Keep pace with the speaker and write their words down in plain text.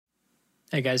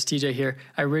Hey guys, TJ here.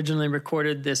 I originally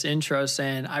recorded this intro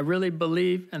saying, I really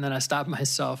believe, and then I stopped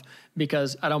myself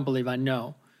because I don't believe I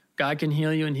know. God can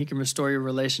heal you and he can restore your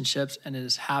relationships, and it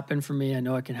has happened for me. I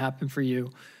know it can happen for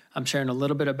you. I'm sharing a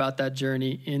little bit about that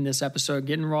journey in this episode,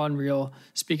 getting raw and real,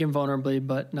 speaking vulnerably,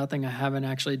 but nothing I haven't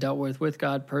actually dealt with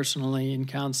God personally, in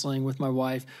counseling, with my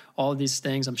wife, all of these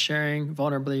things I'm sharing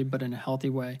vulnerably, but in a healthy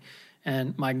way.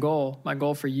 And my goal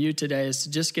for you today is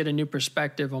to just get a new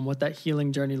perspective on what that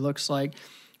healing journey looks like,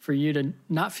 for you to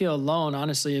not feel alone.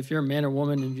 Honestly, if you're a man or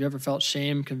woman and you ever felt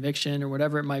shame, conviction, or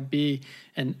whatever it might be,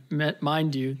 and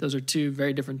mind you, those are two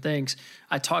very different things.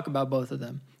 I talk about both of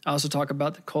them. I also talk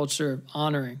about the culture of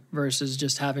honoring versus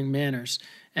just having manners.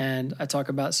 And I talk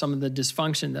about some of the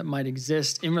dysfunction that might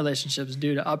exist in relationships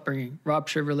due to upbringing,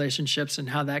 ruptured relationships, and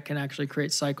how that can actually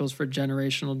create cycles for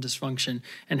generational dysfunction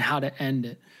and how to end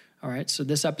it. All right, so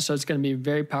this episode is going to be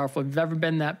very powerful. If you've ever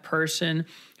been that person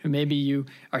who maybe you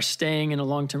are staying in a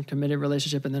long-term committed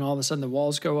relationship and then all of a sudden the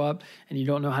walls go up and you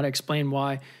don't know how to explain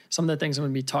why, some of the things I'm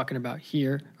going to be talking about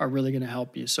here are really going to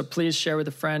help you. So please share with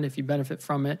a friend if you benefit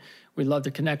from it. We'd love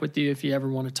to connect with you if you ever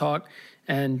want to talk.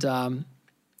 And I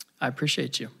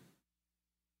appreciate you.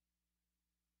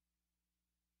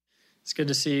 It's good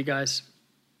to see you guys.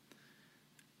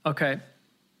 Okay,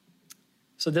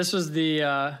 so this was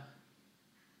the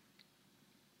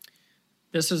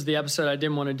episode I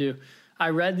didn't want to do. I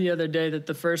read the other day that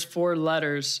the first 4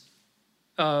 letters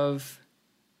of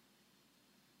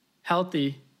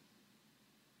healthy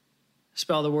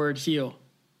spell the word heal.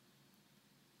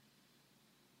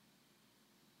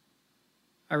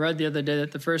 I read the other day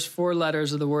that the first 4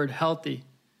 letters of the word healthy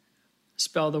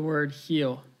spell the word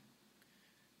heal.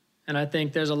 And I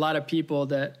think there's a lot of people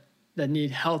that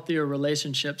need healthier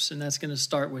relationships, and that's going to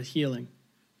start with healing.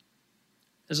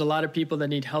 There's a lot of people that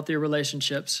need healthier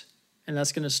relationships, and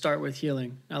that's going to start with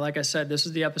healing. Now, like I said, this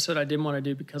is the episode I didn't want to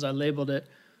do because I labeled it,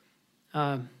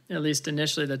 at least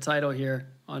initially the title here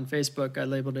on Facebook, I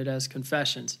labeled it as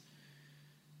Confessions.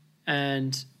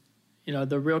 And, you know,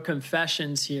 the real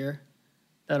confessions here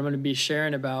that I'm going to be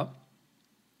sharing about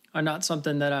are not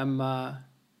something that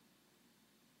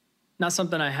not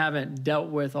something I haven't dealt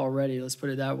with already, let's put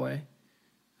it that way.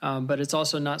 But it's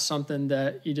also not something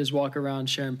that you just walk around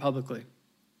sharing publicly.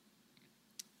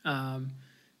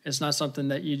 It's not something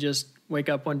that you just wake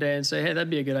up one day and say, hey,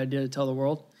 that'd be a good idea to tell the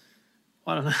world.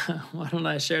 Why don't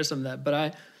I share some of that?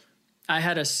 But I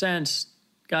had a sense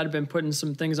God had been putting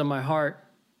some things on my heart.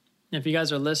 And if you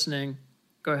guys are listening,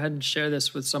 go ahead and share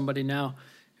this with somebody now,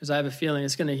 because I have a feeling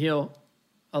it's going to heal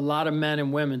a lot of men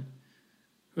and women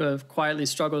who have quietly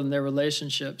struggled in their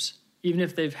relationships, even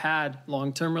if they've had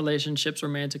long-term relationships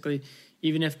romantically,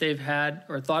 even if they've had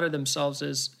or thought of themselves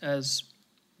as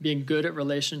being good at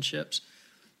relationships.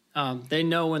 They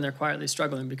know when they're quietly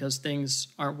struggling because things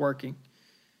aren't working.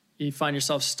 You find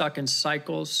yourself stuck in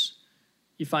cycles.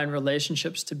 You find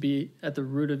relationships to be at the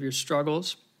root of your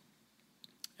struggles.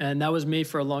 And that was me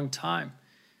for a long time.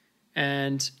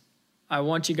 And I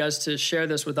want you guys to share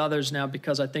this with others now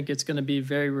because I think it's going to be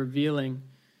very revealing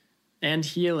and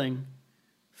healing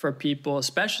for people,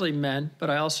 especially men,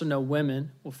 but I also know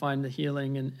women will find the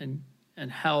healing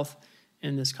and health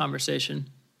in this conversation.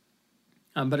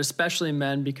 But especially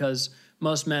men, because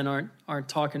most men aren't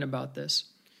talking about this.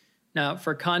 Now,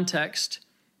 for context,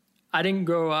 I didn't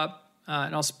grow up,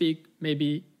 and I'll speak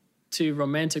maybe to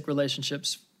romantic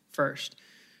relationships first.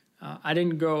 I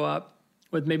didn't grow up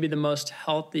with maybe the most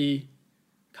healthy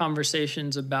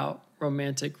conversations about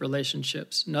romantic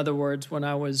relationships. In other words, when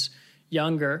I was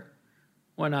younger,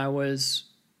 when I was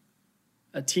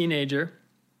a teenager,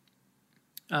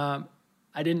 I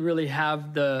didn't really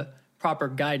have the proper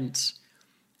guidance.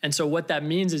 And so what that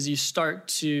means is you start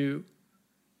to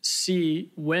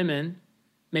see women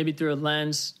maybe through a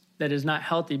lens that is not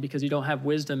healthy because you don't have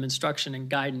wisdom, instruction, and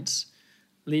guidance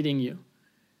leading you.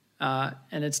 And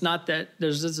it's not that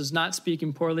this is not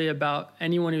speaking poorly about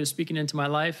anyone who is speaking into my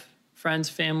life, friends,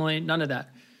 family, none of that.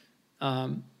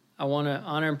 I want to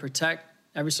honor and protect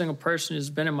every single person who's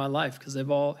been in my life because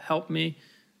they've all helped me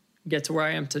get to where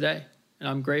I am today, and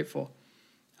I'm grateful.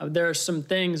 There are some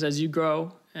things as you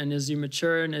grow and as you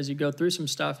mature and as you go through some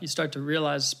stuff, you start to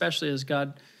realize, especially as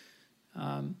God,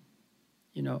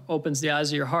 opens the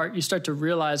eyes of your heart, you start to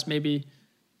realize maybe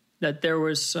that there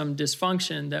was some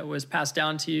dysfunction that was passed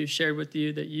down to you, shared with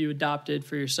you, that you adopted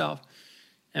for yourself.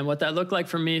 And what that looked like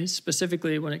for me,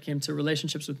 specifically when it came to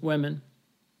relationships with women,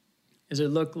 is it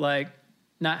looked like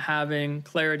not having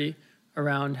clarity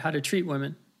around how to treat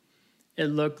women. It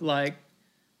looked like,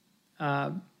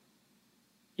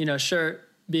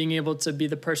 being able to be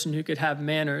the person who could have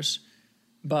manners,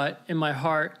 but in my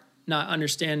heart, not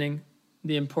understanding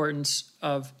the importance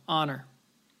of honor.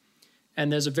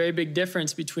 And there's a very big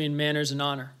difference between manners and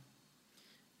honor.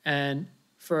 And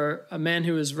for a man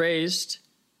who was raised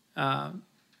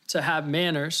to have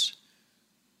manners,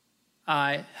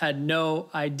 I had no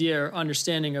idea or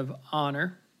understanding of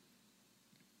honor.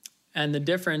 And the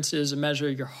difference is a measure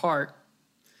of your heart,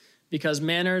 because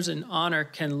manners and honor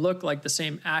can look like the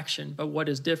same action, but what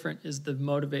is different is the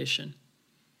motivation.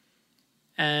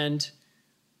 And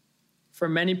for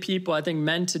many people, I think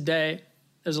men today,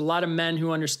 there's a lot of men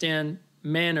who understand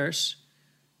manners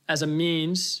as a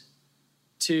means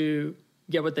to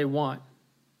get what they want.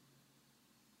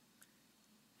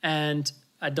 And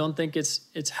I don't think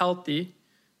it's healthy.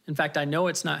 In fact, I know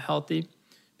it's not healthy,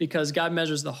 because God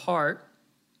measures the heart.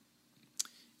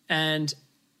 And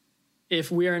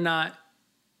if we are not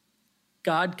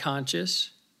God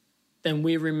conscious, then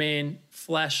we remain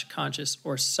flesh conscious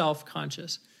or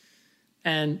self-conscious.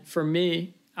 And for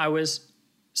me, I was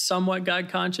somewhat God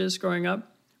conscious growing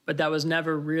up, but that was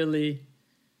never really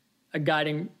a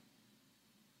guiding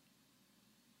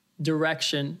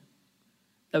direction.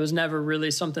 That was never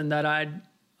really something that I'd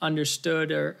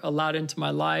understood or allowed into my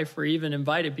life or even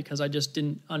invited, because I just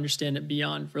didn't understand it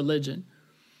beyond religion.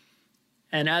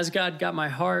 And as God got my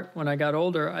heart, when I got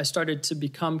older, I started to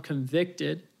become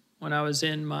convicted. When I was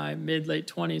in my mid-late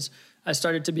 20s, I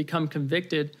started to become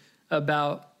convicted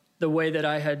about the way that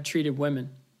I had treated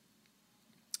women.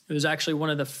 It was actually one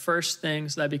of the first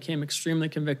things that I became extremely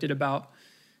convicted about.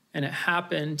 And it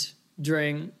happened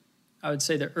during, I would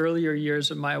say, the earlier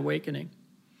years of my awakening.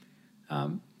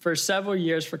 For several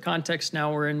years, for context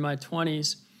now, we're in my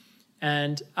 20s,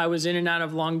 and I was in and out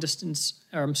of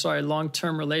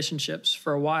long-term relationships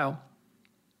for a while.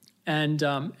 And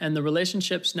the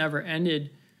relationships never ended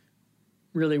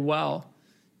really well.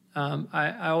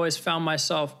 I always found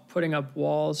myself putting up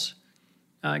walls,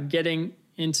 getting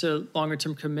into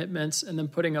longer-term commitments, and then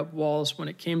putting up walls when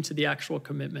it came to the actual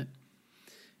commitment.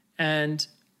 And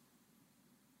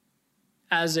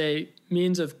as a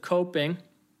means of coping,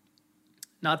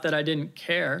 not that I didn't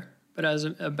care, but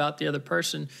about the other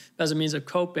person, as a means of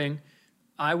coping,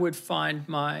 I would find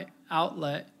my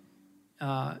outlet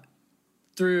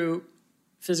through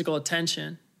physical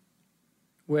attention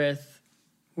with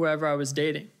whoever I was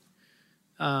dating.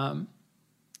 And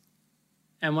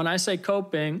when I say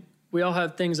coping, we all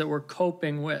have things that we're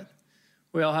coping with.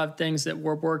 We all have things that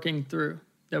we're working through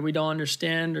that we don't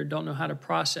understand or don't know how to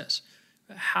process.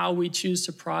 How we choose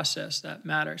to process that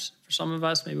matters. For some of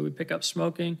us, maybe we pick up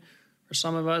smoking. For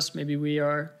some of us, maybe we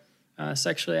are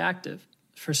sexually active.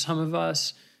 For some of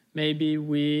us, maybe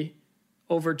we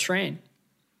overtrain.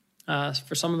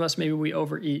 For some of us, maybe we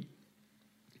overeat.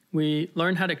 We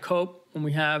learn how to cope when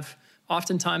we have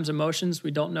oftentimes emotions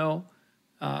we don't know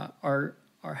are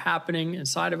happening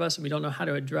inside of us, and we don't know how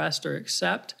to address or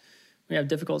accept. We have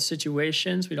difficult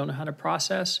situations we don't know how to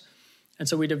process. And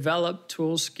so we develop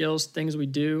tools, skills, things we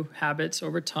do, habits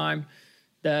over time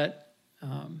that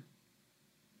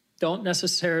don't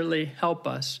necessarily help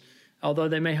us. Although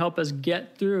they may help us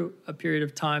get through a period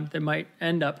of time, they might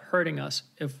end up hurting us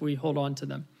if we hold on to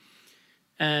them.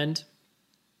 And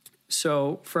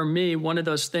so for me, one of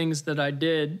those things that I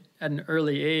did at an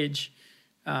early age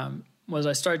was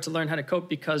I started to learn how to cope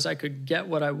because I could get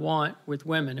what I want with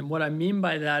women. And what I mean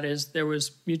by that is there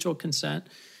was mutual consent,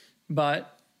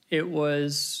 but it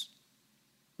was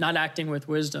not acting with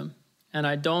wisdom. And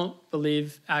I don't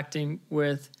believe acting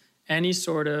with any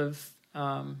sort of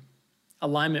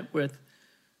alignment with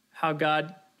how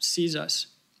God sees us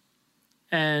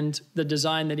and the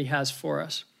design that he has for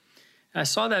us. And I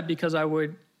saw that because I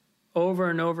would over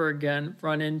and over again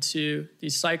run into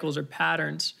these cycles or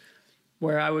patterns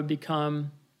where I would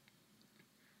become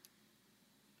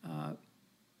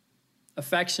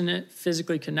affectionate,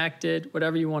 physically connected,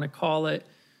 whatever you want to call it,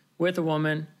 with a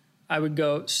woman. I would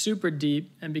go super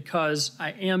deep, and because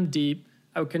I am deep,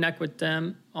 I would connect with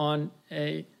them on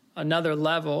another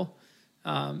level,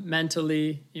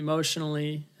 mentally,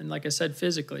 emotionally, and like I said,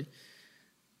 physically.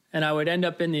 And I would end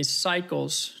up in these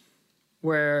cycles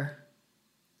where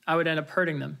I would end up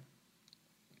hurting them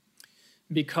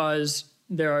because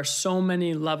there are so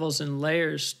many levels and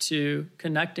layers to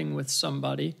connecting with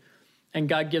somebody, and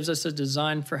God gives us a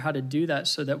design for how to do that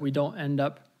so that we don't end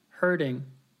up hurting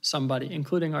somebody,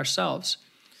 including ourselves.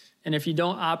 And if you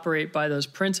don't operate by those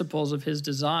principles of his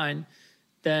design,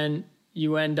 then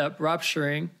you end up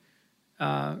rupturing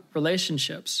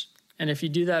relationships. And if you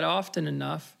do that often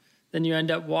enough, then you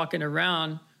end up walking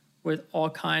around with all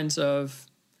kinds of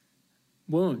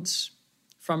wounds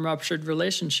from ruptured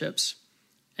relationships.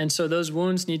 And so those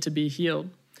wounds need to be healed.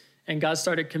 And God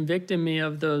started convicting me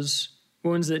of those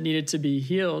wounds that needed to be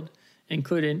healed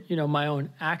including, my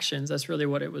own actions. That's really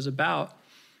what it was about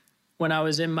when I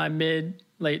was in my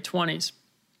late 20s.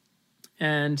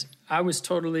 And I was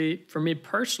totally, for me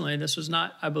personally, this was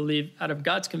not, I believe, out of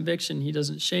God's conviction, he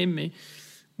doesn't shame me.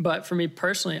 But for me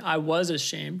personally, I was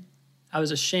ashamed. I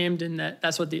was ashamed in that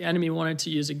that's what the enemy wanted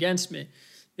to use against me.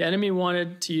 The enemy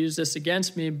wanted to use this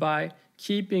against me by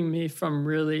keeping me from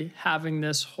really having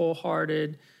this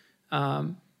wholehearted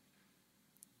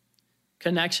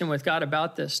connection with God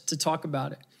about this, to talk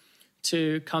about it,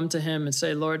 to come to him and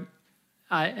say, Lord,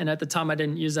 and at the time I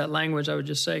didn't use that language. I would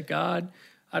just say, God,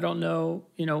 I don't know,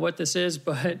 what this is,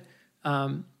 but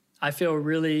I feel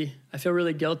really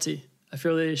guilty. I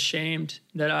feel really ashamed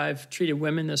that I've treated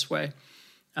women this way,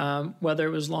 whether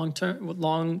it was long-term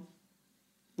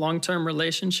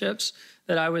relationships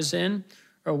that I was in,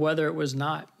 or whether it was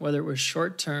not, whether it was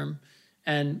short-term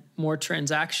and more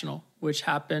transactional, which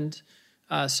happened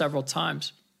several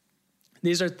times.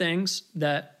 These are things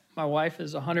that my wife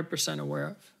is 100% aware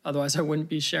of. Otherwise, I wouldn't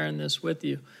be sharing this with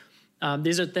you.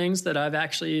 These are things that I've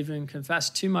actually even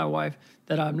confessed to my wife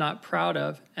that I'm not proud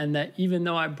of, and that even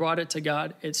though I brought it to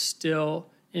God, it still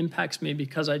impacts me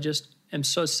because I just am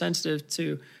so sensitive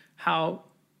to how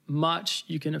much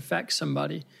you can affect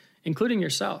somebody, including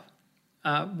yourself,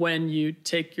 when you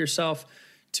take yourself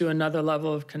to another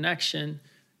level of connection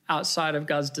outside of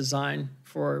God's design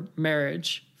for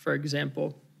marriage, for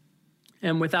example,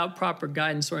 and without proper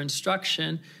guidance or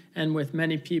instruction, and with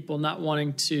many people not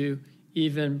wanting to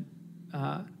even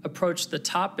approach the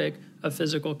topic of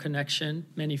physical connection,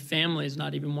 many families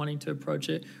not even wanting to approach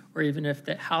it, or even if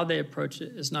how they approach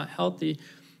it is not healthy,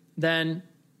 then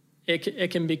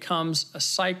it can become a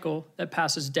cycle that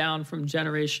passes down from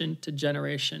generation to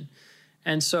generation.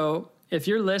 And so if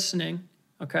you're listening,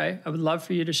 okay, I would love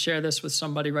for you to share this with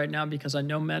somebody right now, because I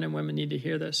know men and women need to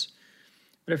hear this.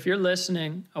 But if you're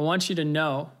listening, I want you to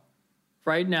know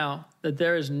right now that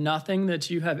there is nothing that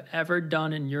you have ever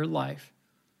done in your life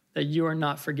that you are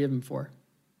not forgiven for.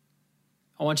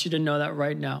 I want you to know that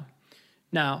right now.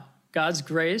 Now, God's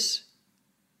grace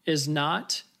is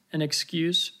not an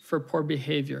excuse for poor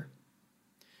behavior.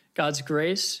 God's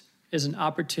grace is an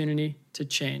opportunity to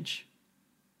change.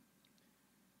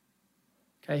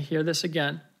 Okay, hear this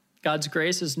again. God's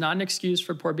grace is not an excuse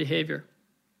for poor behavior.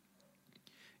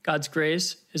 God's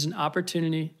grace is an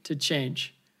opportunity to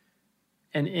change.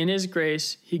 And in his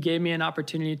grace, he gave me an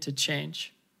opportunity to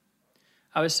change.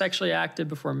 I was sexually active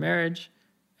before marriage,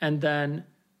 and then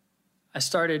I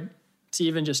started to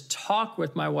even just talk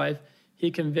with my wife.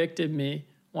 He convicted me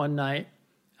one night.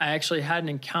 I actually had an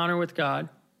encounter with God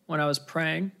when I was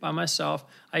praying by myself.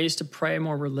 I used to pray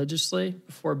more religiously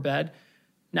before bed.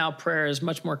 Now prayer is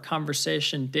much more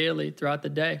conversation daily throughout the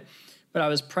day. But I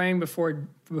was praying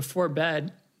before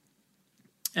bed,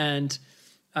 and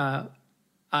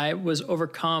I was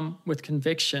overcome with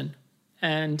conviction.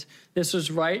 And this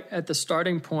was right at the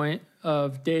starting point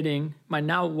of dating my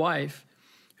now wife,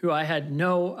 who I had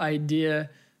no idea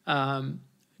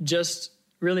just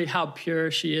really how pure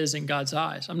she is in God's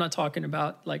eyes. I'm not talking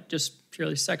about like just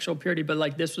purely sexual purity, but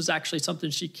like this was actually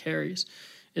something she carries,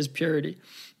 is purity.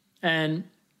 And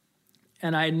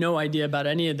I had no idea about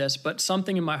any of this, but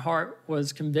something in my heart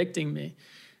was convicting me.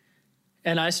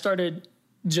 And I started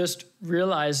just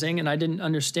realizing, and I didn't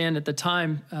understand at the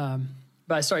time,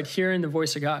 but I started hearing the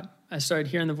voice of God. I started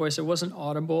hearing the voice. It wasn't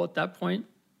audible at that point.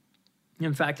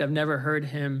 In fact, I've never heard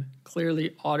him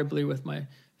clearly, audibly with my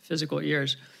physical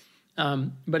ears.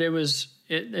 But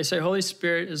they say Holy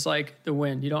Spirit is like the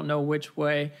wind. You don't know which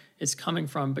way it's coming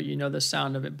from, but you know the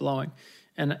sound of it blowing.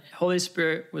 And Holy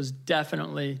Spirit was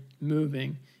definitely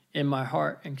moving in my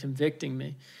heart and convicting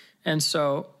me. And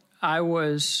so I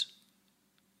was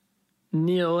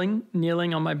kneeling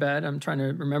on my bed. I'm trying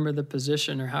to remember the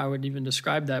position or how I would even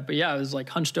describe that. But yeah, I was like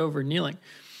hunched over, kneeling.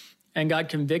 And God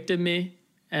convicted me.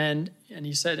 And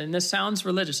he said, and this sounds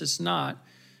religious. It's not.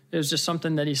 It was just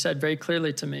something that he said very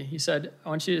clearly to me. He said, I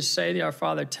want you to say the Our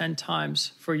Father 10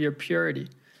 times for your purity.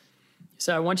 He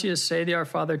said, I want you to say the Our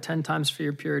Father 10 times for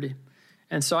your purity.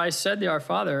 And so I said the Our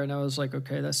Father, and I was like,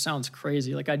 okay, that sounds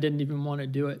crazy. Like I didn't even want to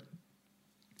do it.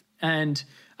 And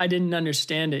I didn't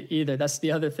understand it either. That's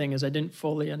the other thing, is I didn't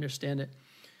fully understand it.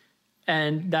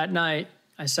 And that night,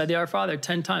 I said the Our Father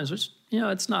 10 times, which,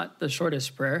 it's not the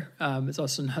shortest prayer. It's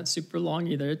also not super long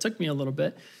either. It took me a little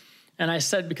bit. And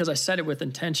because I said it with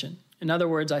intention. In other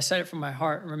words, I said it from my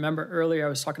heart. Remember earlier I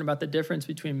was talking about the difference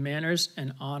between manners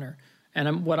and honor.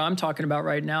 And what I'm talking about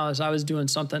right now is I was doing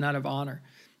something out of honor.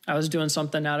 I was doing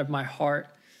something out of my heart,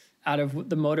 out of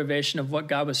the motivation of what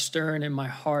God was stirring in my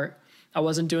heart. I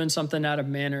wasn't doing something out of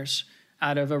manners,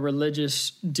 out of a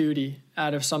religious duty,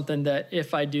 out of something that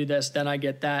if I do this, then I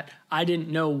get that. I didn't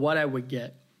know what I would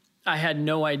get. I had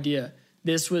no idea.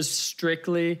 This was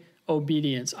strictly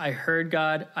obedience. I heard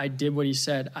God. I did what he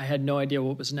said. I had no idea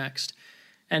what was next.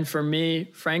 And for me,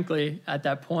 frankly, at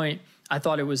that point, I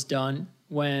thought it was done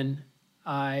when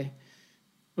I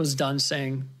was done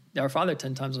saying Our Father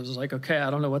 10 times. I was like, okay,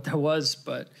 I don't know what that was,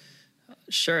 but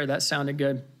sure, that sounded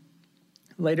good.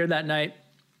 Later that night,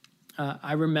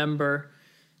 I remember,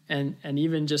 and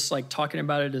even just like talking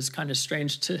about it is kind of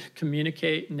strange to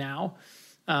communicate now.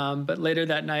 But later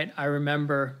that night, I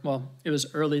remember, well, it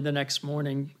was early the next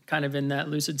morning, kind of in that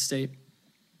lucid state.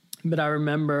 But I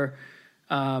remember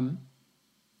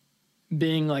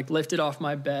being like lifted off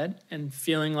my bed and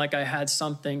feeling like I had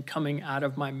something coming out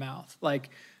of my mouth, like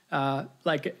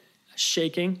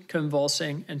shaking,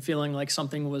 convulsing, and feeling like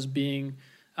something was being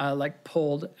like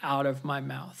pulled out of my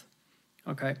mouth.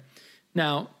 Okay.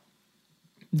 Now,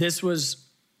 this was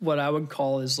what I would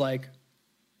call is like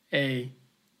a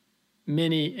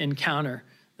mini encounter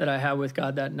that I had with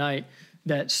God that night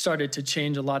that started to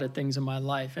change a lot of things in my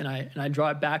life. And I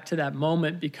draw it back to that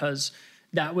moment because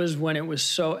that was when it was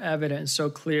so evident and so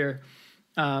clear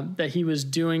that he was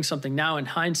doing something now in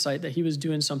hindsight, that he was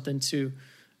doing something to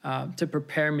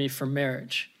prepare me for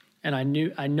marriage. And I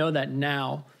know that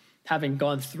now, having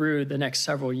gone through the next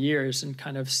several years and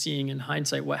kind of seeing in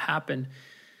hindsight what happened.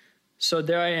 So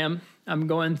there I am. I'm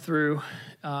going through,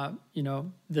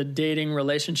 the dating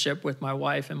relationship with my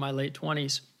wife in my late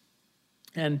 20s.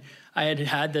 And I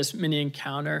had this mini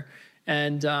encounter.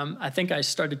 And I think I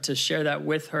started to share that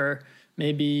with her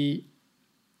maybe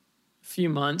a few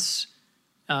months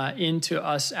into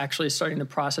us actually starting the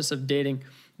process of dating.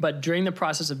 But during the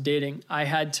process of dating, I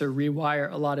had to rewire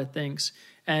a lot of things.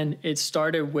 And it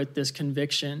started with this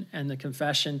conviction and the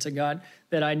confession to God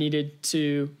that I needed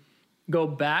to go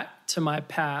back to my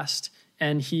past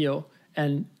and heal,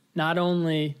 and not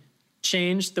only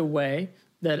change the way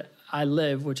that I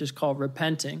live, which is called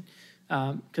repenting,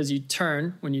 because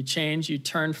when you change, you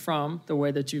turn from the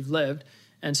way that you've lived.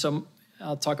 And so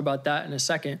I'll talk about that in a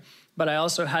second. But I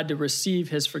also had to receive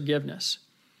his forgiveness.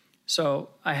 So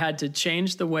I had to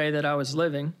change the way that I was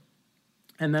living,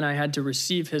 and then I had to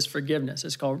receive his forgiveness.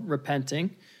 It's called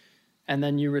repenting, and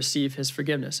then you receive his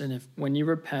forgiveness. And when you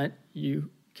repent, you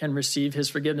can receive his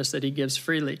forgiveness that he gives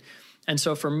freely. And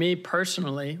so for me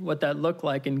personally, what that looked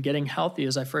like in getting healthy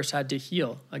is I first had to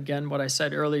heal. Again, what I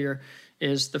said earlier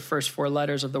is the first 4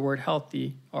 letters of the word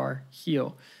healthy are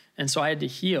heal. And so I had to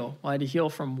heal. Well, I had to heal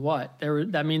from what?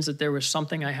 That means that there was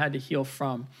something I had to heal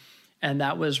from, and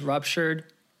that was ruptured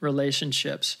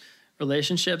relationships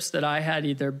that I had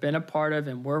either been a part of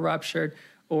and were ruptured,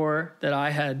 or that I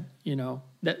had,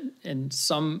 that in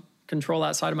some control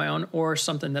outside of my own, or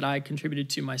something that I contributed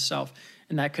to myself.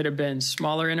 And that could have been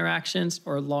smaller interactions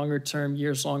or longer term,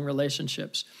 years-long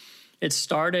relationships. It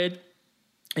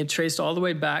traced all the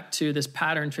way back to this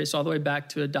pattern, traced all the way back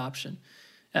to adoption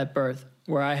at birth,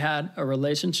 where I had a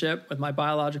relationship with my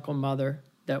biological mother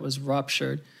that was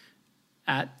ruptured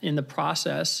in the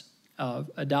process of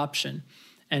adoption.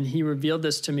 And he revealed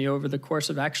this to me over the course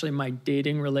of actually my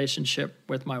dating relationship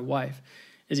with my wife.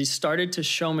 As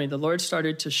the Lord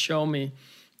started to show me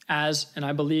and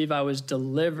I believe I was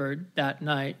delivered that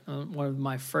night, one of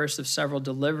my first of several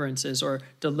deliverances, or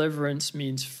deliverance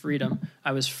means freedom.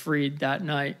 I was freed that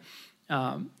night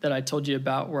that I told you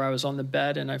about, where I was on the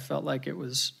bed and I felt like it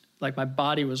was like my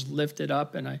body was lifted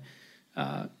up and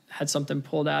I had something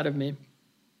pulled out of me.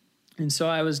 And so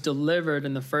I was delivered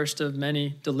in the first of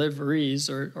many deliveries,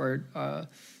 or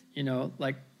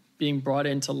like being brought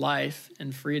into life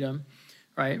and freedom,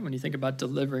 right? When you think about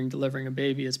delivering a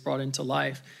baby, it's brought into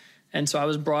life. And so I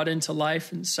was brought into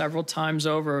life several times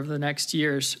over the next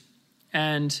years.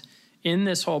 And in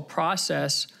this whole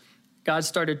process, God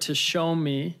started to show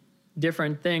me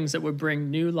different things that would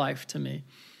bring new life to me.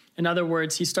 In other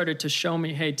words, he started to show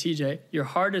me, hey, TJ, your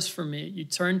heart is for me. You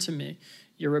turn to me.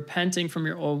 You're repenting from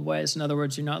your old ways. In other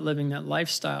words, you're not living that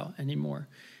lifestyle anymore.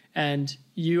 And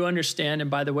you understand,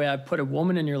 and by the way, I've put a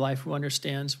woman in your life who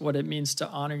understands what it means to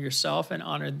honor yourself and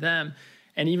honor them.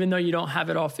 And even though you don't have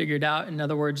it all figured out, in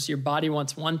other words, your body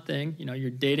wants one thing, you're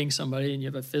dating somebody and you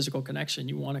have a physical connection,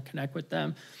 you want to connect with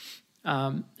them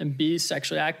and be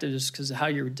sexually active just because of how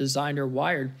you're designed or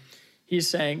wired. He's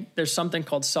saying there's something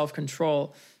called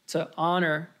self-control to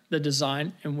honor the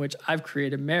design in which I've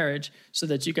created marriage so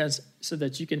that you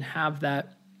can have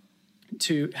that,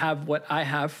 to have what I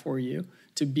have for you,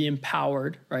 to be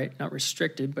empowered, right? Not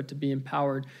restricted, but to be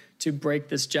empowered to break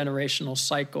this generational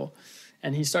cycle.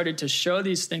 And he started to show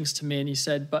these things to me, and he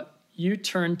said, but you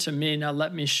turn to me, now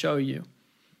let me show you.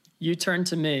 You turn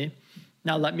to me,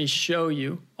 Now let me show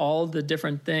you all the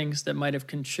different things that might have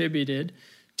contributed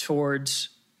towards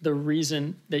the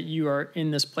reason that you are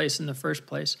in this place in the first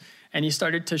place. And he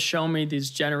started to show me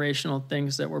these generational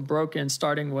things that were broken,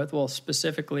 starting with, well,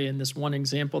 specifically in this one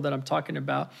example that I'm talking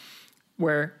about,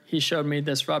 where he showed me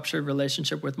this ruptured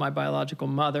relationship with my biological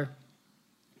mother.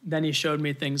 Then he showed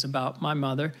me things about my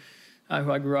mother,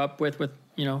 who I grew up with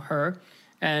her,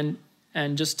 and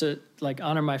just to like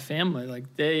honor my family,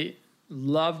 like they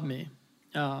loved me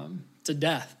to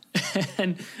death,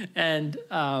 and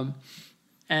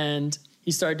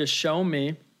he started to show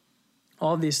me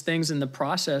all these things in the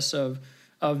process of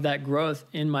that growth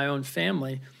in my own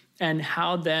family, and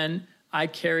how then I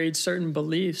carried certain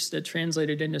beliefs that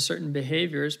translated into certain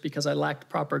behaviors because I lacked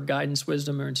proper guidance,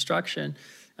 wisdom, or instruction,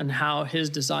 and how his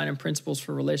design and principles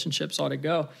for relationships ought to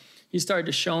go. He started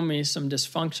to show me some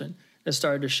dysfunction that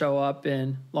started to show up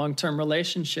in long-term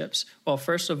relationships. Well,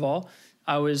 first of all,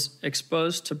 I was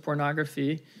exposed to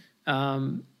pornography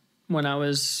when I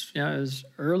was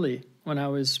early, when I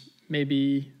was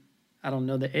maybe, I don't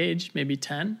know the age, maybe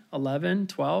 10, 11,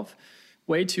 12,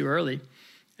 way too early.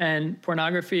 And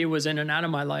pornography was in and out of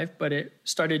my life, but it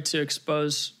started to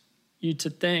expose you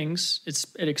to things.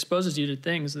 It exposes you to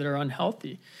things that are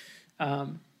unhealthy.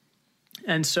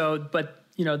 And so, but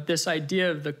this idea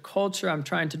of the culture, I'm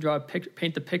trying to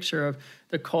paint the picture of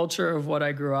the culture of what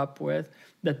I grew up with,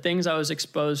 the things I was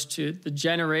exposed to, the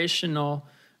generational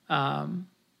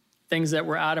things that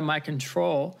were out of my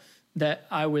control that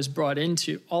I was brought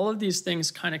into. All of these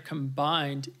things kind of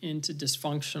combined into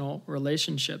dysfunctional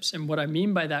relationships. And what I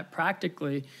mean by that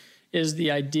practically is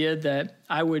the idea that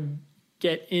I would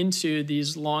get into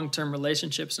these long-term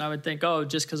relationships and I would think, oh,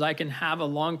 just because I can have a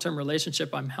long-term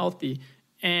relationship, I'm healthy.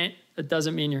 And that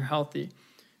doesn't mean you're healthy,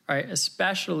 right?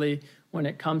 Especially when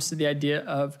it comes to the idea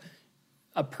of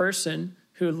a person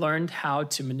who learned how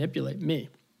to manipulate me,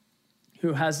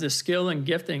 who has the skill and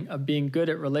gifting of being good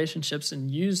at relationships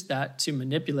and used that to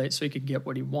manipulate so he could get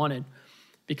what he wanted,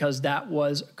 because that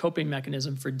was a coping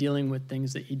mechanism for dealing with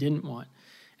things that he didn't want.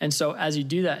 And so as you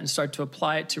do that and start to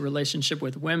apply it to relationship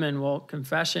with women, well,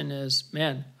 confession is,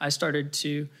 man, I started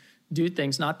to do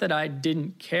things, not that I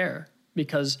didn't care,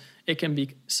 because it can be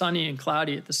sunny and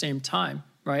cloudy at the same time,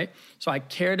 right? So I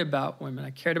cared about women. I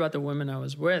cared about the women I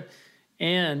was with.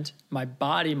 And my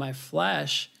body, my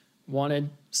flesh,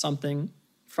 wanted something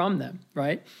from them,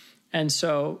 right? And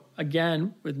so,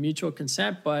 again, with mutual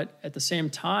consent, but at the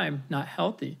same time, not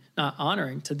healthy, not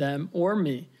honoring to them or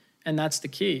me. And that's the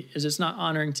key, is it's not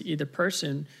honoring to either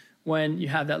person when you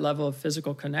have that level of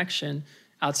physical connection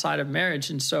outside of marriage.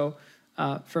 And so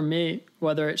for me,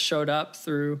 whether it showed up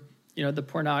through the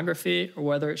pornography or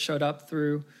whether it showed up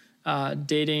through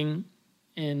dating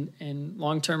in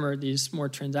long-term or these more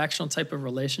transactional type of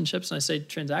relationships, and I say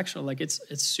transactional, like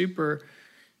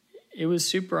it was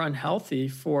super unhealthy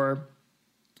for,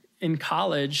 in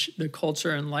college, the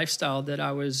culture and lifestyle that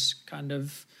I was kind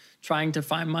of trying to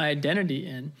find my identity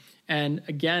in. And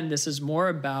again, this is more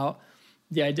about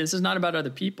the idea. This is not about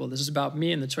other people. This is about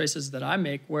me and the choices that I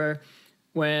make, where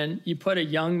when you put a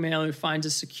young male who finds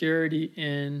a security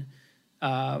in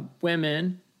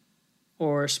women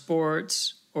or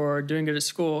sports or doing good at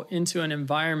school into an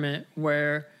environment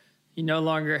where he no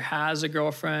longer has a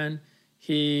girlfriend,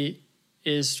 he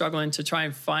is struggling to try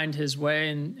and find his way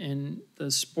in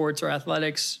the sports or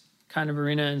athletics kind of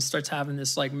arena and starts having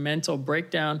this like mental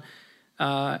breakdown,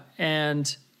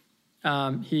 and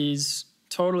he's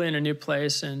totally in a new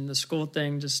place and the school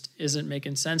thing just isn't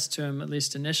making sense to him, at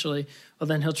least initially, well,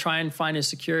 then he'll try and find his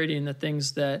security in the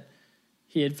things that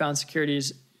he had found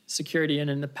security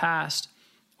in the past,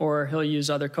 or he'll use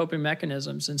other coping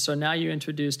mechanisms. And so now you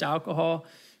introduced alcohol,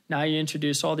 now you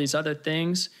introduce all these other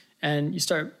things, and you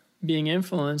start being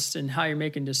influenced in how you're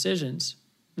making decisions.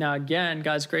 Now, again,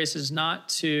 God's grace is not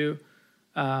to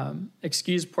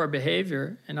excuse poor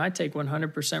behavior, and I take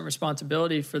 100%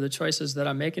 responsibility for the choices that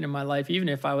I'm making in my life, even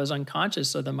if I was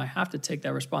unconscious of them. I have to take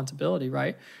that responsibility,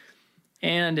 right?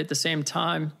 And at the same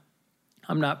time,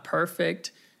 I'm not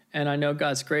perfect, and I know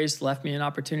God's grace left me an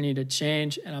opportunity to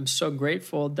change, and I'm so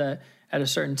grateful that at a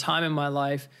certain time in my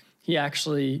life, he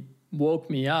actually woke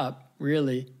me up,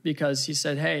 really, because he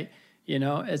said, hey,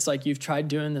 it's like you've tried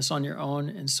doing this on your own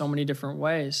in so many different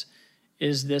ways.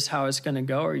 Is this how it's going to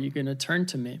go? Or are you going to turn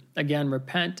to me? Again,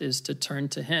 repent is to turn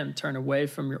to him, turn away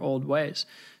from your old ways,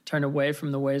 turn away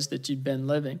from the ways that you've been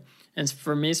living. And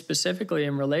for me specifically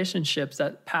in relationships,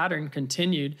 that pattern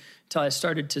continued until I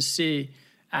started to see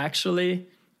actually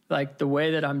like the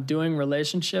way that I'm doing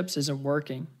relationships isn't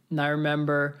working. And I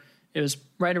remember it was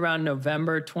right around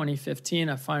November 2015,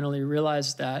 I finally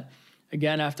realized that,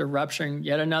 again, after rupturing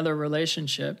yet another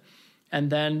relationship. And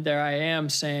then there I am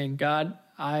saying, God,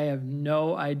 I have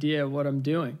no idea what I'm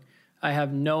doing. I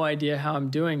have no idea how I'm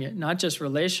doing it, not just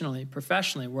relationally,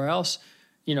 professionally, where else,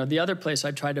 the other place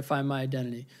I tried to find my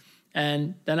identity.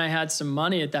 And then I had some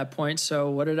money at that point. So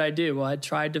what did I do? Well, I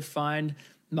tried to find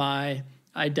my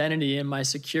identity and my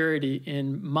security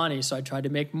in money. So I tried to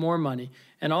make more money.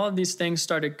 And all of these things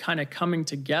started kind of coming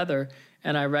together.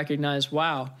 And I recognized,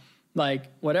 wow, like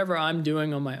whatever I'm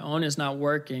doing on my own is not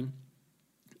working.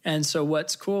 And so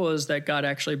what's cool is that God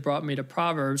actually brought me to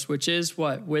Proverbs, which is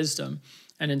what? Wisdom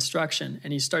and instruction.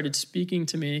 And he started speaking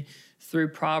to me through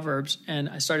Proverbs. And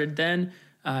I started then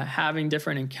having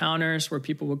different encounters where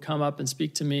people would come up and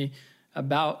speak to me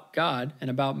about God and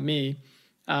about me.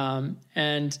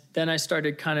 And then I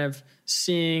started kind of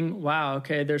seeing, wow,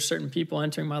 okay, there's certain people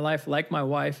entering my life, like my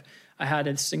wife. I had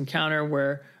this encounter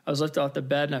where I was lifted off the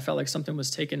bed and I felt like something was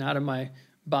taken out of my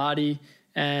body.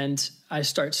 And I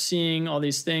start seeing all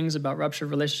these things about ruptured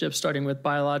relationships, starting with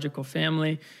biological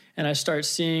family. And I start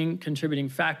seeing contributing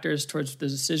factors towards the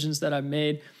decisions that I've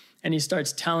made. And he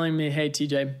starts telling me, hey,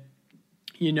 TJ,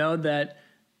 you know that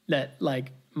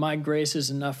like my grace is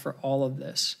enough for all of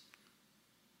this.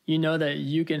 You know that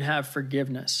you can have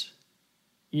forgiveness.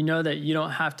 You know that you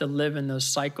don't have to live in those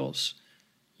cycles.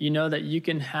 You know that you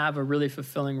can have a really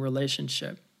fulfilling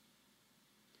relationship.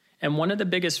 And one of the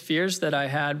biggest fears that I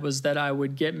had was that I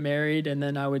would get married and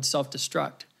then I would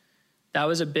self-destruct. That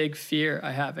was a big fear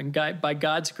I have. And by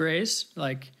God's grace,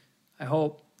 like I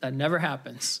hope that never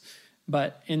happens.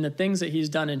 But in the things that he's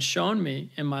done and shown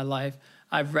me in my life,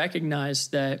 I've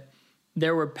recognized that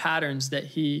there were patterns that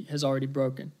he has already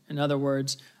broken. In other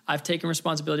words, I've taken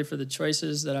responsibility for the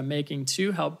choices that I'm making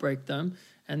to help break them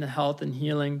and the health and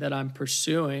healing that I'm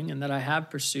pursuing and that I have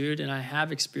pursued and I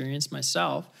have experienced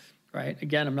myself, right?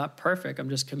 Again, I'm not perfect. I'm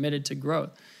just committed to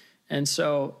growth. And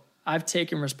so I've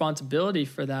taken responsibility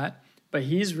for that, but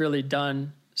he's really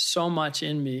done so much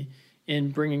in me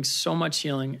in bringing so much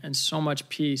healing and so much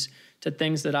peace to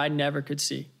things that I never could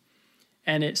see.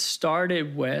 And it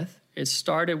started with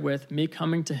me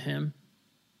coming to him,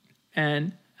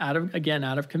 and out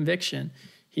of conviction,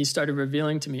 he started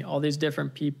revealing to me all these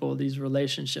different people, these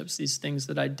relationships, these things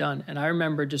that I'd done. And I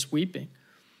remember just weeping.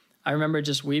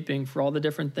 For all the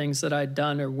different things that I'd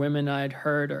done or women I'd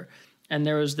hurt, and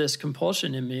there was this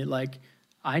compulsion in me, like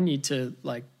I need to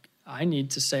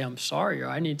say I'm sorry, or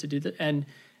I need to do that.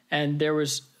 And there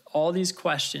was all these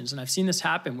questions, and I've seen this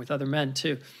happen with other men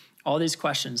too. All these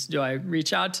questions. Do I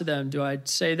reach out to them? Do I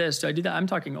say this? Do I do that? I'm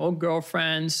talking old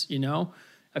girlfriends,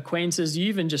 acquaintances. You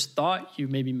even just thought you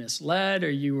maybe misled, or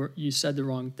you said the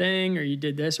wrong thing, or you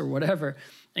did this or whatever.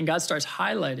 And God starts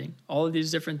highlighting all of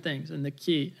these different things. And the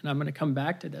key, and I'm going to come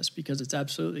back to this because it's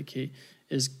absolutely key,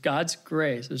 is God's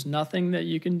grace. There's nothing that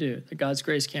you can do that God's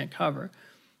grace can't cover.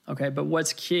 Okay, but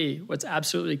what's key, what's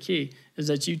absolutely key, is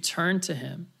that you turn to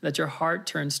him, that your heart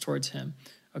turns towards him.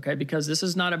 Okay, because this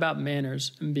is not about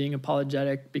manners and being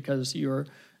apologetic because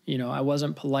I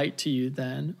wasn't polite to you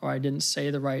then, or I didn't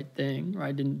say the right thing, or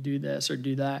I didn't do this or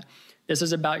do that. This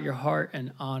is about your heart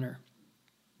and honor.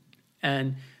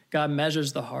 And God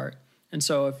measures the heart. And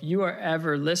so if you are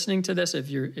ever listening to this, if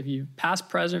you past,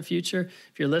 present, future,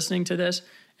 if you're listening to this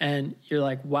and you're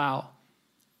like, wow,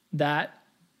 that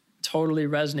totally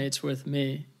resonates with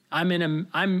me. I'm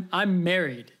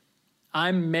married.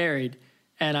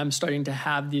 And I'm starting to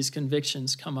have these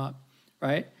convictions come up,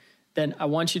 right? Then I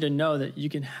want you to know that you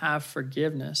can have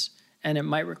forgiveness, and it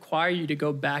might require you to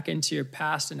go back into your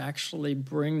past and actually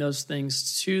bring those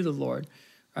things to the Lord,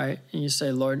 right? And you say,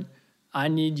 Lord, I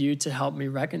need you to help me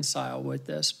reconcile with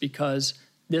this because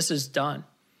this is done.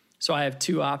 So I have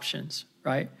two options,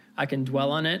 right? I can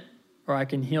dwell on it or I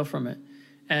can heal from it.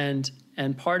 And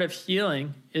part of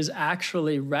healing is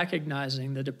actually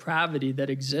recognizing the depravity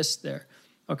that exists there.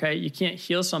 Okay, you can't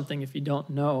heal something if you don't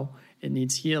know it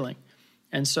needs healing.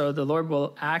 And so the Lord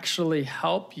will actually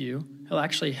help you. He'll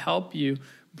actually help you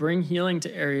bring healing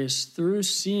to areas through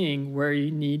seeing where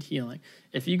you need healing.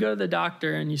 If you go to the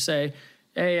doctor and you say,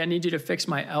 hey, I need you to fix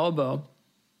my elbow,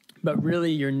 but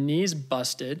really your knee's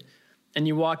busted, and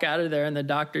you walk out of there and the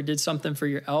doctor did something for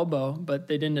your elbow, but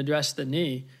they didn't address the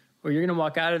knee, well, you're going to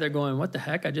walk out of there going, what the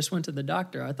heck? I just went to the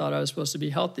doctor. I thought I was supposed to be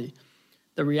healthy.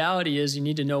 The reality is you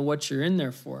need to know what you're in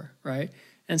there for, right?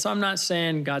 And so I'm not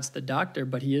saying God's the doctor,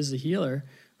 but he is the healer,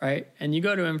 right? And you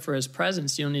go to him for his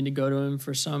presence. You don't need to go to him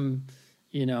for some,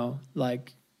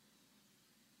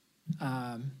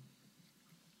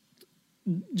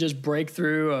 just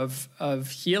breakthrough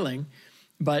of healing.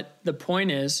 But the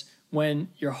point is when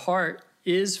your heart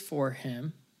is for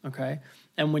him, okay,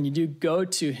 and when you do go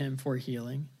to him for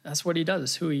healing, that's what he does.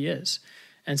 It's who he is.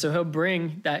 And so he'll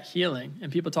bring that healing.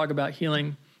 And people talk about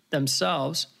healing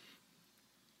themselves.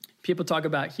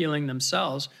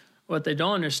 What they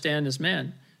don't understand is,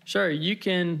 man, sure, you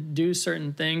can do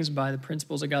certain things by the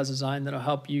principles of God's design that'll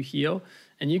help you heal.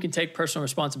 And you can take personal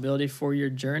responsibility for your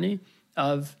journey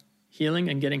of healing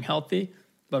and getting healthy.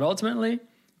 But ultimately,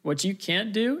 what you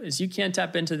can't do is you can't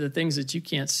tap into the things that you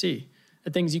can't see,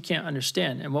 the things you can't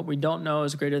understand. And what we don't know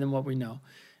is greater than what we know.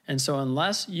 And so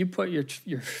unless you put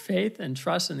your faith and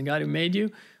trust in the God who made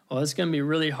you, well, it's going to be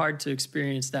really hard to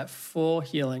experience that full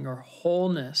healing or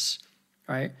wholeness,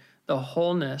 right? The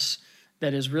wholeness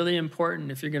that is really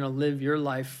important if you're going to live your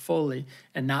life fully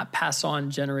and not pass on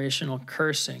generational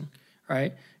cursing,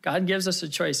 right? God gives us a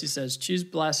choice. He says, choose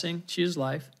blessing, choose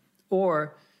life,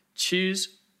 or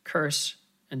choose curse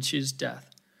and choose death.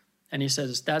 And he says,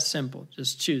 it's that simple.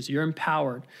 Just choose. You're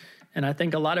empowered. And I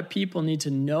think a lot of people need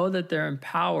to know that they're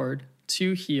empowered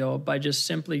to heal by just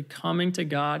simply coming to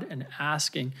God and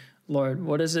asking, Lord,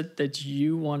 what is it that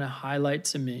you want to highlight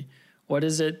to me? What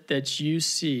is it that you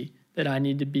see that I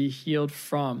need to be healed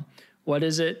from? What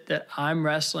is it that I'm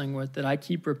wrestling with that I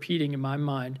keep repeating in my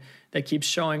mind that keeps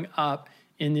showing up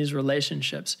in these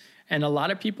relationships? And a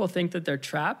lot of people think that they're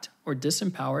trapped or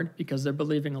disempowered because they're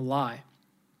believing a lie.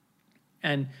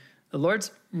 And the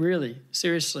Lord's really,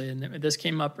 seriously, and this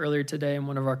came up earlier today in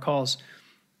one of our calls,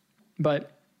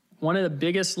 but one of the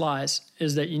biggest lies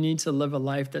is that you need to live a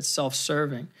life that's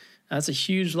self-serving. That's a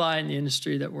huge lie in the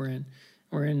industry that we're in.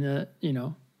 We're in the,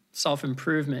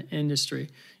 self-improvement industry.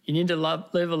 You need to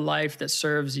live a life that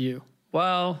serves you.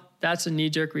 Well, that's a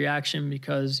knee-jerk reaction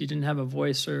because you didn't have a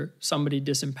voice or somebody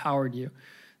disempowered you.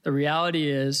 The reality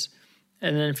is,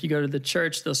 and then if you go to the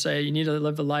church, they'll say you need to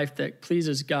live a life that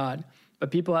pleases God.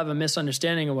 But people have a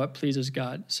misunderstanding of what pleases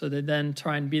God. So they then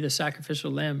try and be the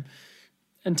sacrificial lamb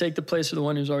and take the place of the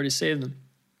one who's already saved them.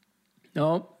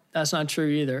 No, that's not true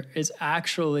either. It's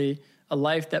actually a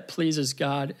life that pleases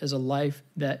God is a life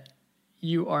that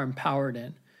you are empowered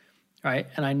in, right?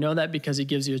 And I know that because he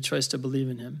gives you a choice to believe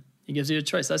in him. He gives you a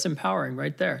choice. That's empowering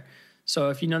right there.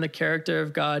 So if you know the character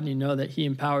of God and you know that he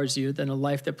empowers you, then a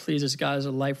life that pleases God is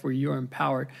a life where you are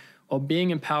empowered. Well,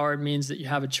 being empowered means that you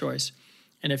have a choice.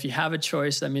 And if you have a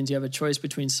choice, that means you have a choice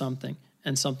between something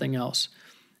and something else.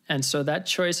 And so that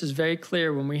choice is very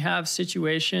clear. When we have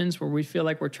situations where we feel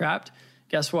like we're trapped,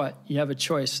 guess what? You have a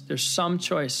choice. There's some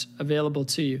choice available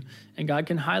to you. And God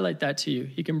can highlight that to you.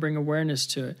 He can bring awareness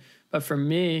to it. But for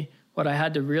me, what I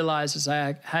had to realize is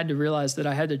I had to realize that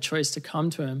I had the choice to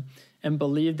come to him and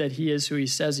believe that he is who he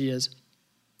says he is,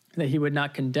 that he would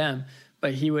not condemn,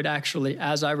 but he would actually,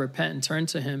 as I repent and turn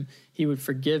to him, he would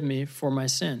forgive me for my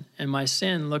sin. And my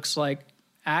sin looks like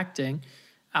acting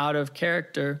out of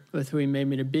character with who he made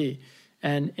me to be.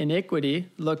 And iniquity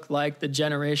looked like the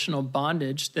generational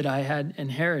bondage that I had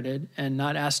inherited and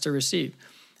not asked to receive.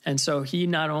 And so he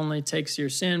not only takes your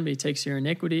sin, but he takes your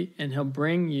iniquity and he'll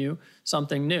bring you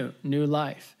something new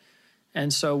life.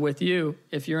 And so with you,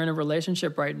 if you're in a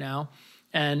relationship right now,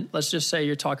 and let's just say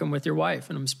you're talking with your wife,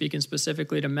 and I'm speaking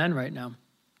specifically to men right now.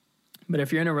 But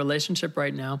if you're in a relationship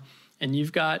right now and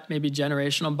you've got maybe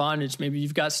generational bondage, maybe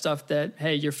you've got stuff that,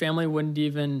 hey, your family wouldn't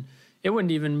even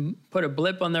put a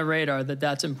blip on their radar that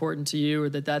that's important to you or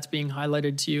that that's being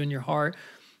highlighted to you in your heart.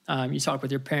 You talk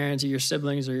with your parents or your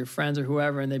siblings or your friends or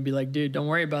whoever, and they'd be like, dude, don't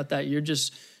worry about that. You're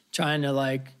just trying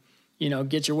to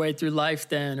get your way through life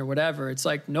then or whatever. It's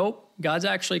like, nope, God's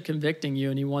actually convicting you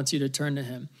and he wants you to turn to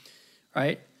him.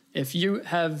 Right? If you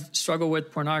have struggled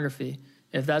with pornography,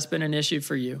 if that's been an issue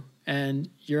for you and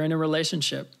you're in a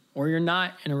relationship or you're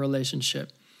not in a relationship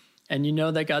and you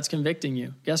know that God's convicting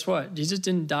you, guess what? Jesus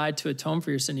didn't die to atone for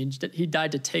your sin. He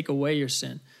died to take away your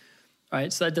sin,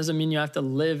 right? So that doesn't mean you have to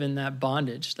live in that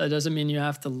bondage. That doesn't mean you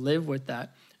have to live with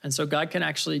that. And so God can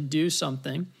actually do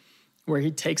something where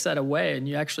he takes that away and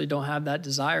you actually don't have that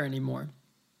desire anymore.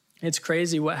 It's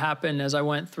crazy what happened as I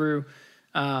went through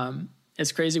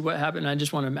It's crazy what happened. I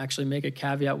just want to actually make a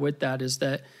caveat with that is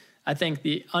that I think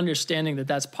the understanding that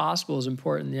that's possible is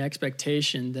important. The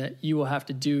expectation that you will have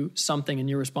to do something in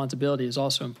your responsibility is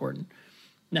also important.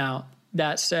 Now,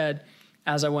 that said,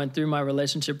 as I went through my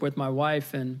relationship with my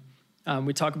wife, and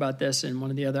we talk about this in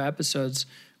one of the other episodes,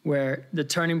 where the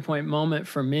turning point moment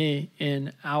for me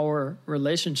in our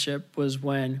relationship was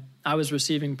when I was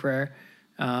receiving prayer,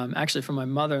 actually from my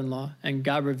mother-in-law, and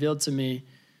God revealed to me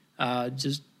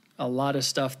just a lot of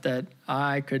stuff that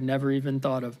I could never even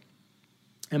thought of.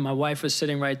 And my wife was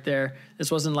sitting right there.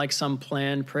 This wasn't like some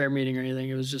planned prayer meeting or anything.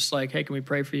 It was just like, hey, can we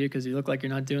pray for you? Because you look like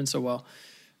you're not doing so well.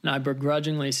 And I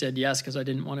begrudgingly said yes because I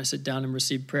didn't want to sit down and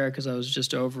receive prayer because I was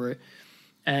just over it.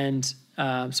 And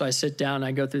So I sit down,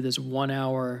 I go through this 1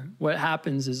 hour. What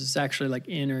happens is it's actually like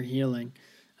inner healing.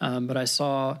 But I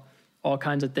saw all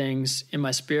kinds of things in my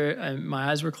spirit.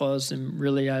 My eyes were closed, and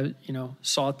really I,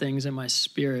 saw things in my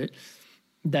spirit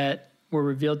that were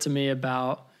revealed to me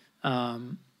about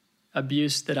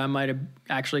abuse that I might have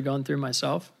actually gone through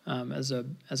myself as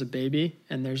a baby.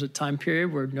 And there's a time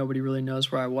period where nobody really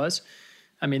knows where I was.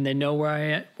 I mean, they know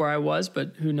where I was,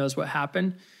 but who knows what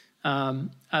happened.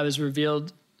 I was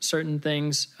revealed certain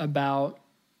things about,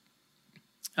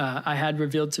 I had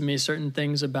revealed to me certain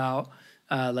things about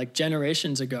like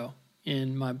generations ago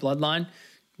in my bloodline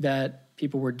that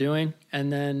people were doing.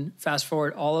 And then fast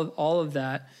forward, all of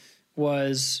that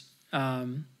was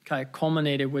kind of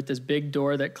culminated with this big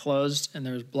door that closed, and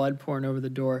there was blood pouring over the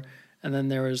door. And then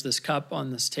there was this cup on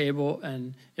this table,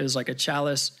 and it was like a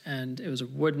chalice, and it was a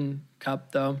wooden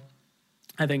cup though.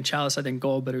 I think chalice, I think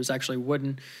gold, but it was actually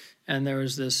wooden. And there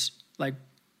was this like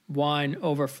wine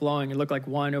overflowing. It looked like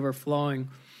wine overflowing.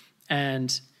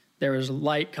 And there was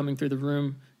light coming through the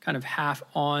room, kind of half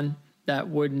on that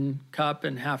wooden cup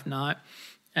and half not.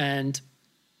 And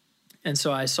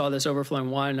so I saw this overflowing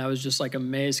wine, and I was just like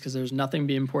amazed because there was nothing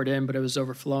being poured in, but it was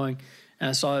overflowing. And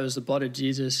I saw it was the blood of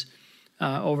Jesus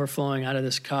overflowing out of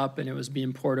this cup, and it was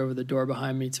being poured over the door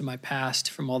behind me to my past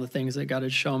from all the things that God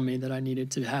had shown me that I needed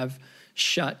to have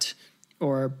shut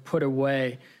or put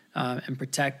away and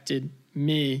protected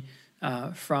me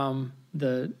from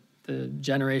the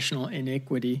generational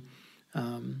iniquity,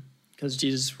 because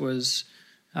Jesus was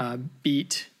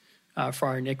beat for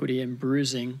our iniquity and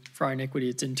bruising for our iniquity.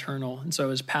 It's internal. And so it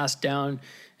was passed down,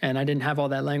 and I didn't have all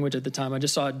that language at the time. I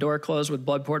just saw a door closed with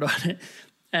blood poured on it.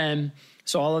 And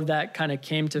so all of that kind of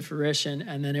came to fruition,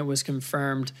 and then it was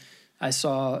confirmed. I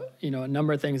saw, a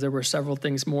number of things. There were several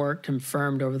things more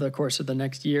confirmed over the course of the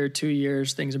next year, 2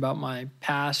 years, things about my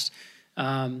past,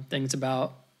 things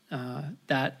about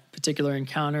that particular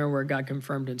encounter where God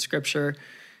confirmed in Scripture.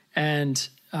 And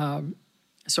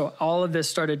so all of this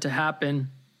started to happen,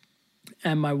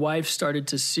 and my wife started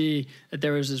to see that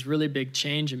there was this really big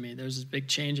change in me. There was this big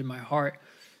change in my heart.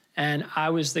 And I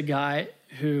was the guy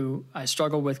who I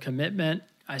struggled with commitment.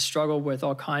 I struggled with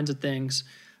all kinds of things.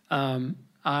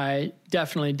 I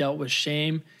definitely dealt with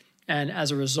shame. And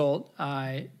as a result,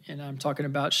 and I'm talking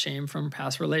about shame from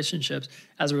past relationships,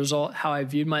 as a result, how I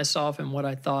viewed myself and what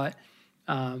I thought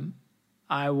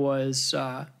I was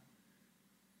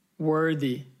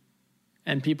worthy.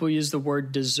 And people use the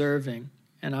word deserving,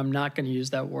 and I'm not going to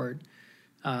use that word.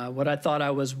 What I thought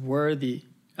I was worthy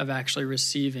of actually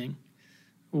receiving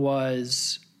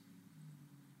was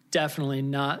definitely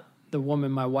not the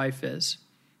woman my wife is.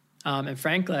 And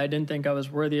frankly, I didn't think I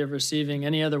was worthy of receiving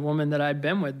any other woman that I'd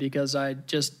been with, because I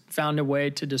just found a way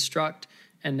to destruct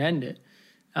and end it.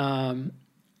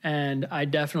 And I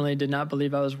definitely did not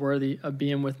believe I was worthy of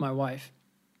being with my wife.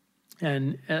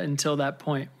 And until that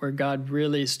point where God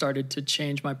really started to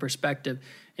change my perspective.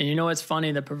 And what's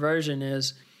funny? The perversion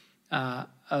is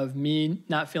of me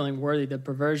not feeling worthy. The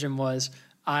perversion was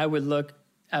I would look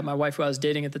at my wife who I was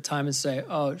dating at the time and say,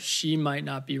 oh, she might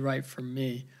not be right for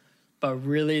me. But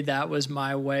really, that was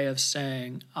my way of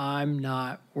saying, I'm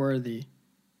not worthy.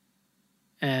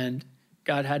 And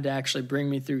God had to actually bring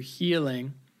me through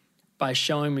healing by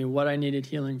showing me what I needed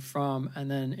healing from, and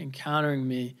then encountering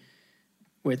me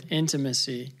with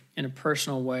intimacy in a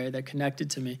personal way that connected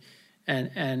to me.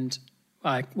 And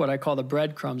what I call the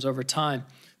breadcrumbs over time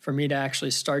for me to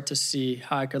actually start to see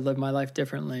how I could live my life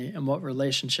differently and what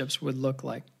relationships would look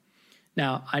like.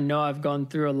 Now, I know I've gone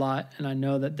through a lot, and I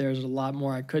know that there's a lot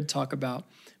more I could talk about,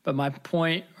 but my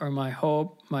point or my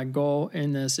hope, my goal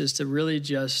in this is to really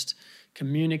just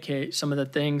communicate some of the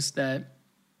things that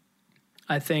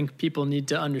I think people need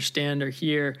to understand or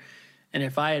hear. And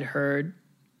if I had heard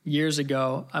years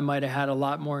ago, I might have had a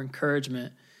lot more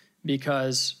encouragement,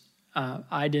 because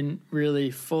I didn't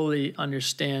really fully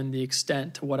understand the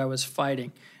extent to what I was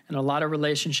fighting. And a lot of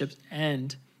relationships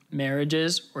end,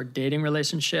 marriages or dating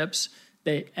relationships,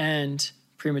 they end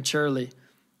prematurely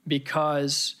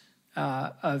because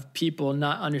of people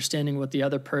not understanding what the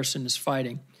other person is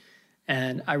fighting.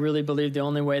 And I really believe the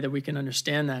only way that we can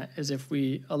understand that is if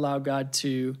we allow God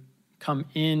to come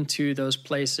into those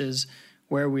places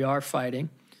where we are fighting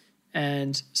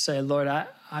and say, Lord,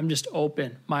 I'm just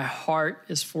open. My heart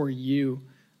is for you.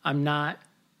 I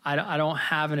don't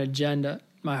have an agenda.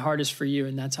 My heart is for you.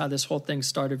 And that's how this whole thing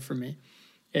started for me,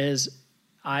 is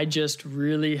I just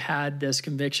really had this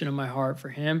conviction in my heart for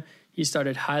him. He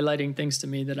started highlighting things to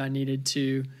me that I needed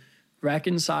to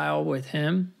reconcile with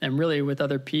him and really with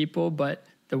other people. But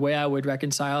the way I would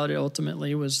reconcile it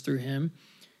ultimately was through him.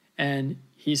 And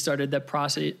he started that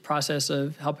process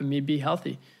of helping me be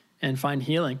healthy and find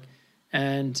healing.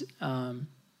 And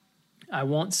I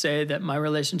won't say that my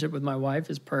relationship with my wife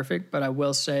is perfect, but I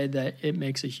will say that it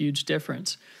makes a huge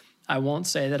difference. I won't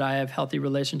say that I have healthy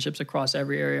relationships across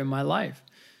every area of my life,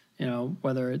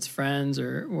 whether it's friends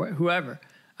or whoever.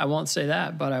 I won't say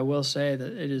that, but I will say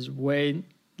that it is way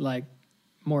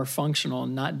more functional,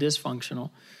 not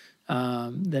dysfunctional,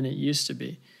 than it used to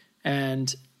be.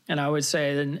 And I would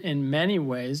say that in many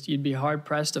ways, you'd be hard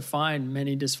pressed to find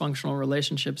many dysfunctional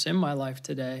relationships in my life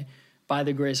today by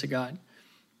the grace of God.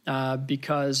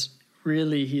 Because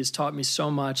really he has taught me so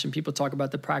much, and people talk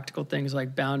about the practical things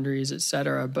like boundaries, et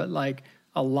cetera, but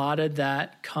a lot of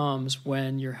that comes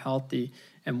when you're healthy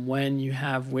and when you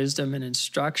have wisdom and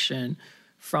instruction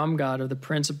from God of the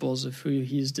principles of who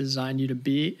he's designed you to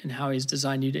be and how he's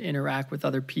designed you to interact with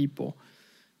other people.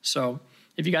 So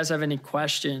if you guys have any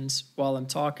questions while I'm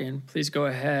talking, please go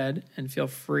ahead and feel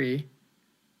free.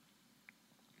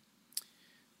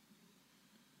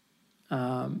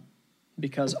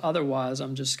 Because otherwise,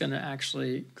 I'm just going to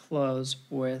actually close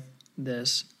with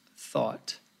this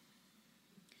thought.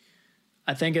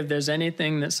 I think if there's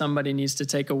anything that somebody needs to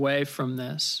take away from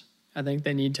this, I think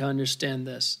they need to understand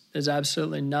this. There's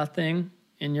absolutely nothing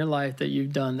in your life that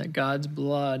you've done that God's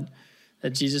blood,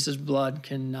 that Jesus' blood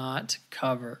cannot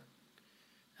cover.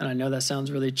 And I know that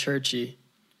sounds really churchy,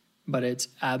 but it's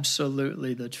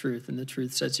absolutely the truth, and the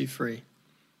truth sets you free.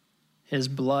 His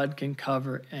blood can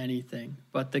cover anything.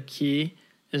 But the key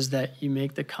is that you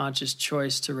make the conscious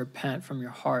choice to repent from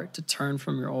your heart, to turn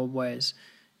from your old ways.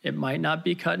 It might not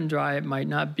be cut and dry. It might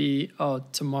not be,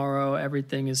 tomorrow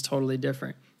everything is totally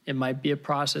different. It might be a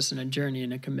process and a journey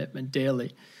and a commitment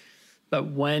daily.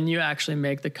 But when you actually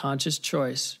make the conscious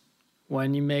choice,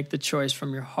 when you make the choice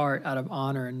from your heart out of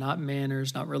honor and not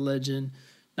manners, not religion,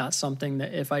 not something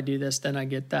that if I do this, then I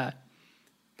get that,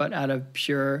 but out of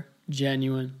pure,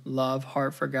 genuine love,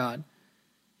 heart for God,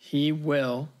 he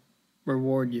will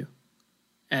reward you.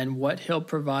 And what he'll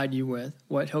provide you with,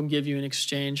 what he'll give you in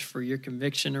exchange for your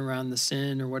conviction around the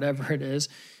sin or whatever it is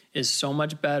so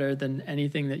much better than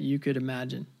anything that you could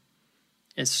imagine.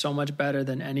 It's so much better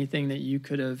than anything that you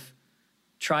could have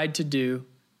tried to do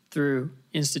through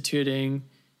instituting,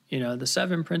 the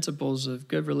 7 principles of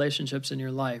good relationships in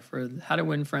your life, or how to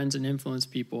win friends and influence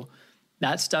people.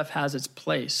 That stuff has its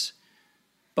place.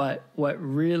 But what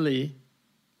really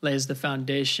lays the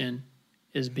foundation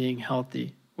is being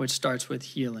healthy, which starts with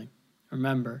healing.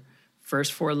 Remember,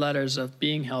 first 4 letters of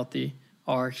being healthy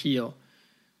are heal.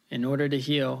 In order to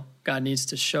heal, God needs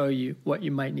to show you what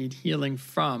you might need healing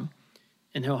from,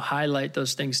 and he'll highlight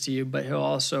those things to you, but he'll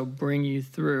also bring you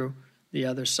through the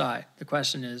other side. The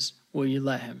question is, will you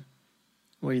let him?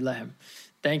 Will you let him?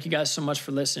 Thank you guys so much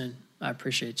for listening. I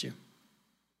appreciate you.